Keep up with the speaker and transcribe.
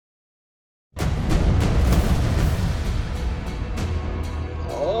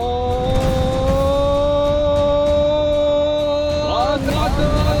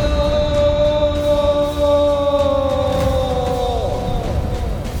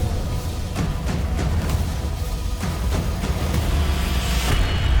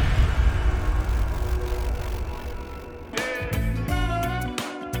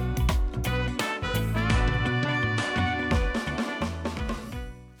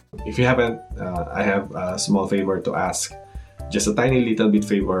if you haven't, I have a small favor to ask. Just a tiny little bit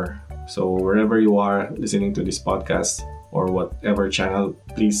favor. So wherever you are listening to this podcast or whatever channel,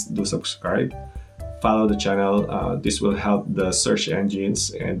 please do subscribe. Follow the channel. This will help the search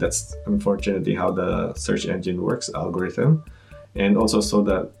engines, and that's unfortunately how the search engine works, algorithm. And also so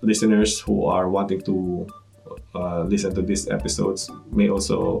that listeners who are wanting to listen to these episodes will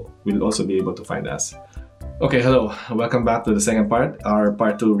also be able to find us. Okay, hello. Welcome back to the second part, our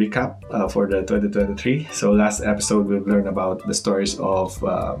part 2 recap for the 2023. So last episode, we've learned about the stories of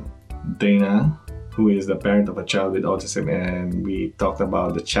Dana, who is the parent of a child with autism, and we talked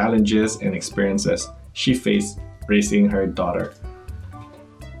about the challenges and experiences she faced raising her daughter.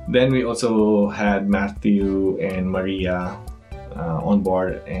 Then we also had Matthew and Maria on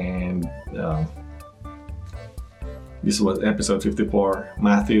board, and this was episode 54.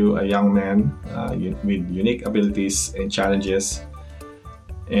 Matthew, a young man with unique abilities and challenges,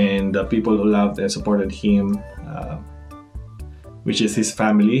 and the people who loved and supported him, which is his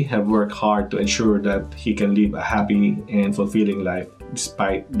family, have worked hard to ensure that he can live a happy and fulfilling life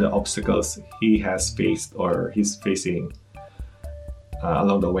despite the obstacles he has faced or he's facing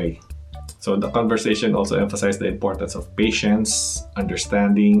along the way. So the conversation also emphasized the importance of patience,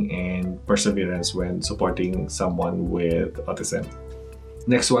 understanding, and perseverance when supporting someone with autism.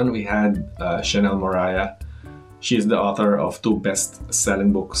 Next one, we had Chanel Moraia. She is the author of 2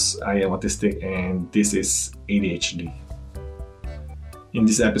 best-selling books, I Am Autistic and This is ADHD. In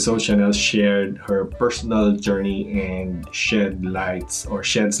this episode, Chanel shared her personal journey and sheds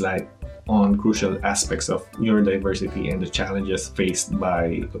light on crucial aspects of neurodiversity and the challenges faced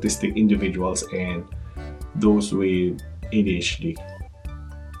by autistic individuals and those with ADHD.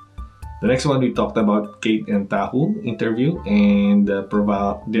 The next one, we talked about Kate and Tahu interview and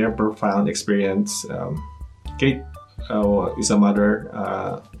their profound experience. Kate is a mother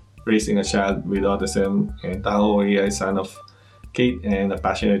raising a child with autism, and Tahu is son of Kate and a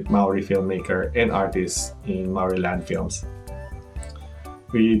passionate Maori filmmaker and artist in Maoriland films.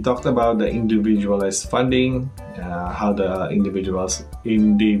 We talked about the individualized funding, how the individualized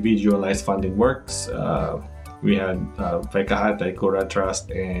funding works. We had Paikaha, Kura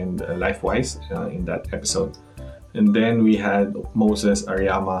Trust, and LifeWise in that episode. And then we had Moses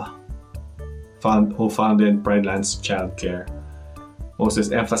Ariyama, who founded Pride Lands Childcare.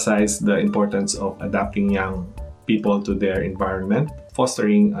 Moses emphasized the importance of adapting young people to their environment,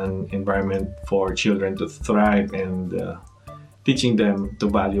 fostering an environment for children to thrive, and teaching them to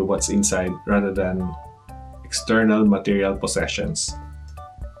value what's inside rather than external material possessions.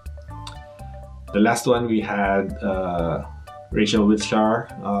 The last one, we had Rachel Wiltshire,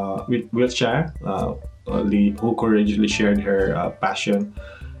 who courageously shared her passion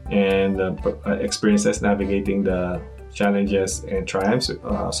and experiences navigating the challenges and triumphs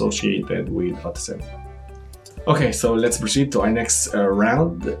associated with autism. Okay, so let's proceed to our next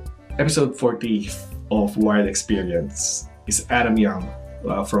round. Episode 40 of Wired Experience is Adam Young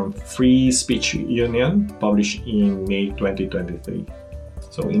from Free Speech Union, published in May 2023.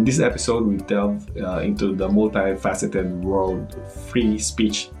 So in this episode, we delve into the multifaceted world of free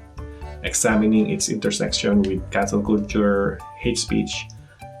speech, examining its intersection with cancel culture, hate speech,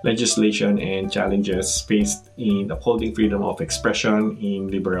 legislation, and challenges faced in upholding freedom of expression in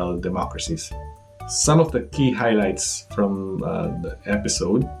liberal democracies. Some of the key highlights from the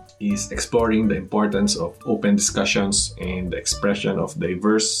episode is exploring the importance of open discussions and the expression of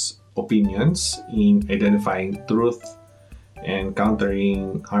diverse opinions in identifying truth and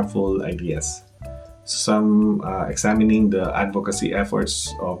countering harmful ideas. Some examining the advocacy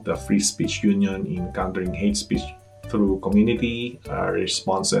efforts of the Free Speech Union in countering hate speech through community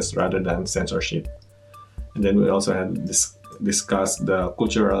responses rather than censorship. And then we also had discussed the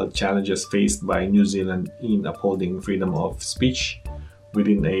cultural challenges faced by New Zealand in upholding freedom of speech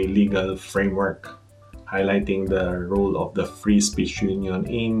within a legal framework, highlighting the role of the Free Speech Union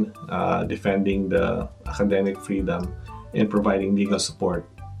in defending the academic freedom and providing legal support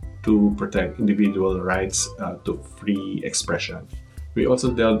to protect individual rights to free expression. We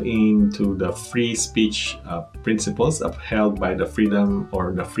also delved into the free speech principles upheld by the Freedom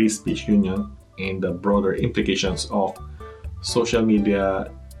or the Free Speech Union and the broader implications of social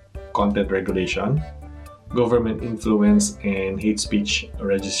media content regulation, government influence, and hate speech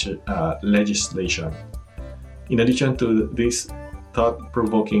legislation. In addition to this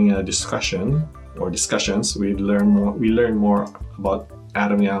thought-provoking discussions, we learn more about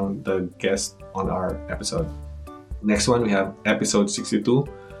Adam Young, the guest on our episode. Next one, we have episode 62,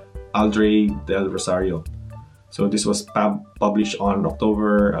 Aldre Del Rosario. So this was published on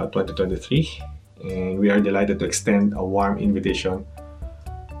October 2023, and we are delighted to extend a warm invitation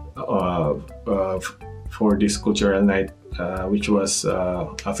uh, uh, for this cultural night, which was a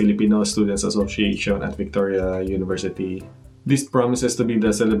Filipino Students Association at Victoria University. This promises to be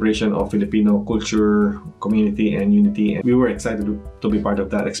the celebration of Filipino culture, community, and unity, and we were excited to be part of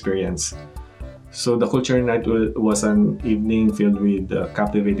that experience. So the culture night was an evening filled with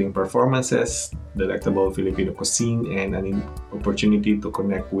captivating performances, delectable Filipino cuisine, and an opportunity to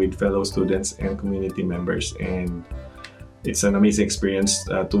connect with fellow students and community members. And it's an amazing experience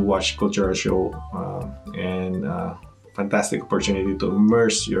to watch cultural show and fantastic opportunity to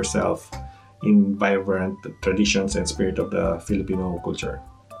immerse yourself in vibrant traditions and spirit of the Filipino culture.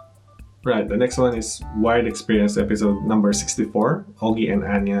 Right, the next one is Wired Experience episode number 64, Ogie and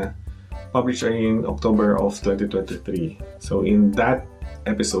Anya, published in October of 2023. So in that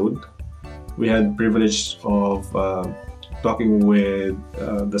episode, we had privilege of talking with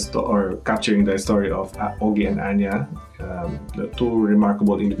capturing the story of Ogie and Anya, the two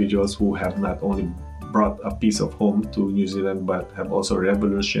remarkable individuals who have not only brought a piece of home to New Zealand but have also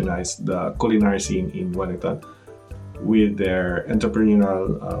revolutionized the culinary scene in Wellington with their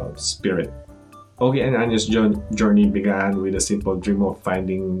entrepreneurial spirit. Ogie and Anya's journey began with a simple dream of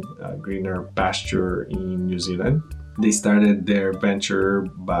finding a greener pasture in New Zealand. They started their venture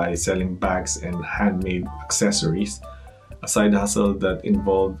by selling bags and handmade accessories, a side hustle that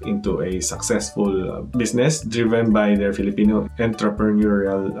evolved into a successful business driven by their Filipino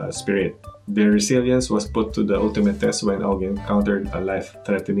entrepreneurial spirit. Their resilience was put to the ultimate test when Ogie encountered a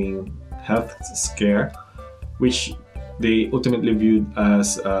life-threatening health scare, which they ultimately viewed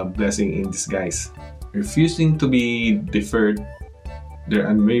as a blessing in disguise. Refusing to be deterred, their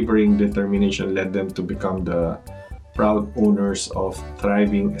unwavering determination led them to become the proud owners of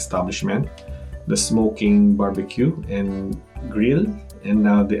thriving establishment, the Smoking Barbecue and Grill, and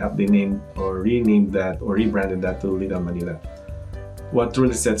now they named or renamed that or rebranded that to Little Manila. What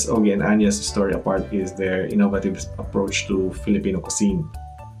truly sets Ogie and Anya's story apart is their innovative approach to Filipino cuisine.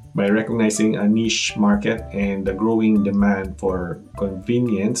 By recognizing a niche market and the growing demand for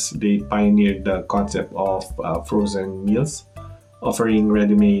convenience, they pioneered the concept of frozen meals, offering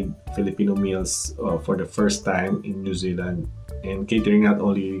ready-made Filipino meals for the first time in New Zealand and catering not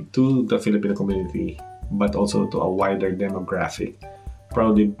only to the Filipino community but also to a wider demographic,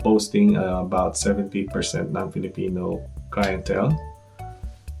 proudly boasting about 70% non-Filipino clientele.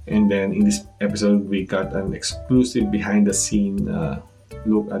 And then in this episode, we got an exclusive behind-the-scene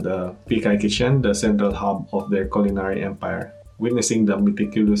look at the Pikay Kitchen, the central hub of their culinary empire, witnessing the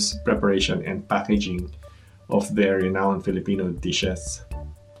meticulous preparation and packaging of their renowned Filipino dishes.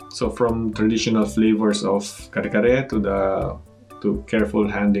 So from traditional flavors of kare-kare to careful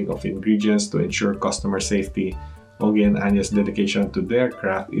handling of ingredients to ensure customer safety, Ogie and Anya's dedication to their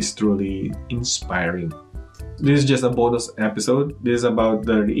craft is truly inspiring. This is just a bonus episode. This is about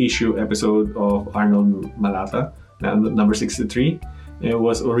the reissue episode of Arnold Malata, number 63. It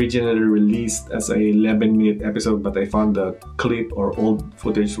was originally released as a 11-minute episode, but I found the clip or old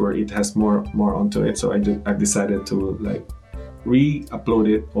footage where it has more onto it, so I've decided to re-upload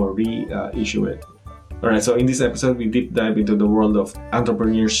it or reissue it. Alright, so in this episode, we deep dive into the world of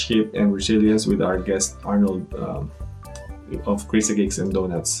entrepreneurship and resilience with our guest Arnold of Crazy Cakes and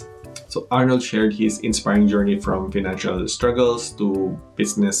Donuts. So Arnold shared his inspiring journey from financial struggles to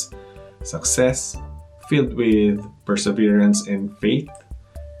business success, filled with perseverance and faith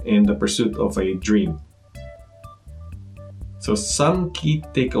in the pursuit of a dream. So some key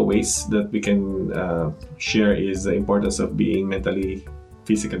takeaways that we can share is the importance of being mentally,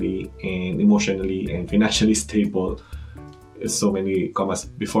 physically, and emotionally and financially stable, so many commas,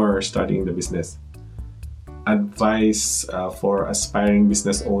 before starting the business. Advice for aspiring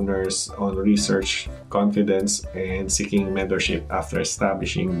business owners on research, confidence, and seeking mentorship after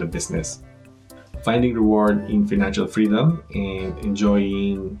establishing the business. Finding reward in financial freedom and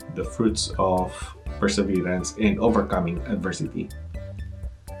enjoying the fruits of perseverance and overcoming adversity.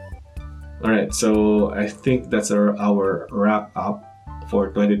 Alright, so I think that's our wrap up for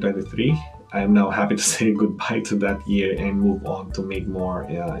 2023. I'm now happy to say goodbye to that year and move on to make more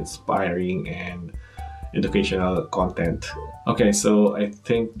inspiring and educational content. Okay, so I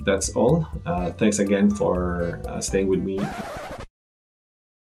think that's all. Thanks again for staying with me.